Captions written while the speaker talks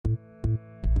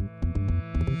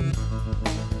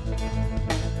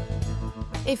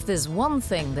If there's one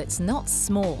thing that's not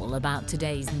small about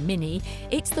today's Mini,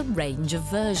 it's the range of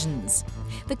versions.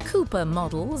 The Cooper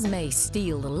models may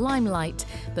steal the limelight,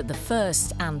 but the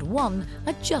First and One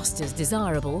are just as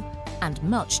desirable and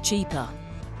much cheaper.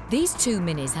 These two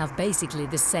Minis have basically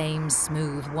the same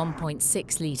smooth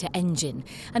 1.6-litre engine,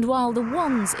 and while the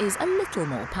One's is a little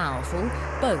more powerful,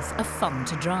 both are fun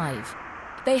to drive.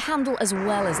 They handle as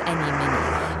well as any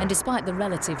Mini, and despite the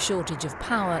relative shortage of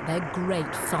power, they're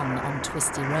great fun on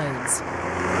twisty roads.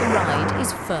 The ride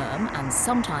is firm and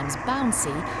sometimes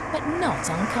bouncy, but not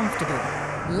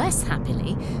uncomfortable. Less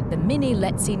happily, the Mini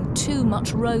lets in too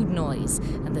much road noise,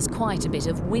 and there's quite a bit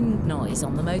of wind noise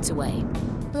on the motorway.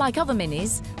 Like other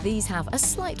Minis, these have a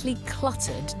slightly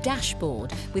cluttered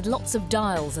dashboard with lots of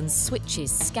dials and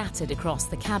switches scattered across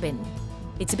the cabin.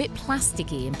 It's a bit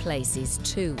plasticky in places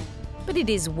too. But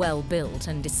it is well built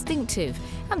and distinctive,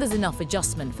 and there's enough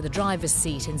adjustment for the driver's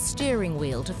seat and steering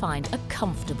wheel to find a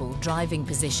comfortable driving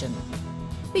position.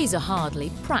 These are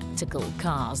hardly practical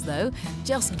cars though.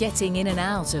 Just getting in and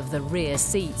out of the rear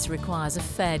seats requires a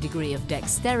fair degree of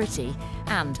dexterity,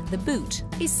 and the boot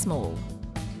is small.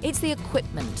 It's the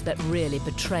equipment that really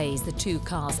betrays the two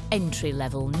cars'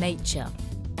 entry-level nature.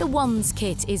 The One's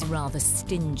kit is rather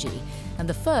stingy, and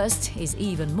the First is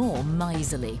even more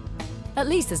miserly. At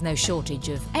least there's no shortage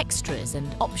of extras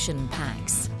and option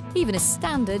packs. Even as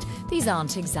standard, these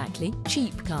aren't exactly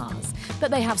cheap cars,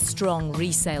 but they have strong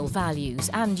resale values,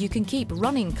 and you can keep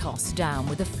running costs down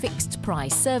with a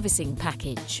fixed-price servicing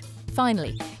package.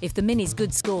 Finally, if the Mini's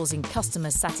good scores in customer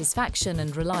satisfaction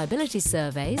and reliability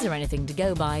surveys are anything to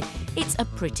go by, it's a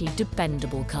pretty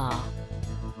dependable car.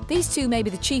 These two may be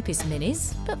the cheapest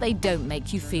Minis, but they don't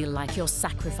make you feel like you're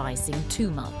sacrificing too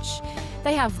much.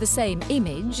 They have the same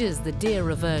image as the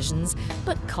dearer versions,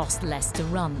 but cost less to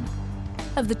run.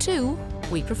 Of the two,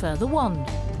 we prefer the One.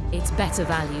 It's better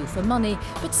value for money,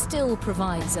 but still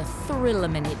provides a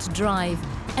thrill-a-minute drive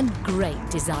and great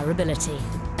desirability.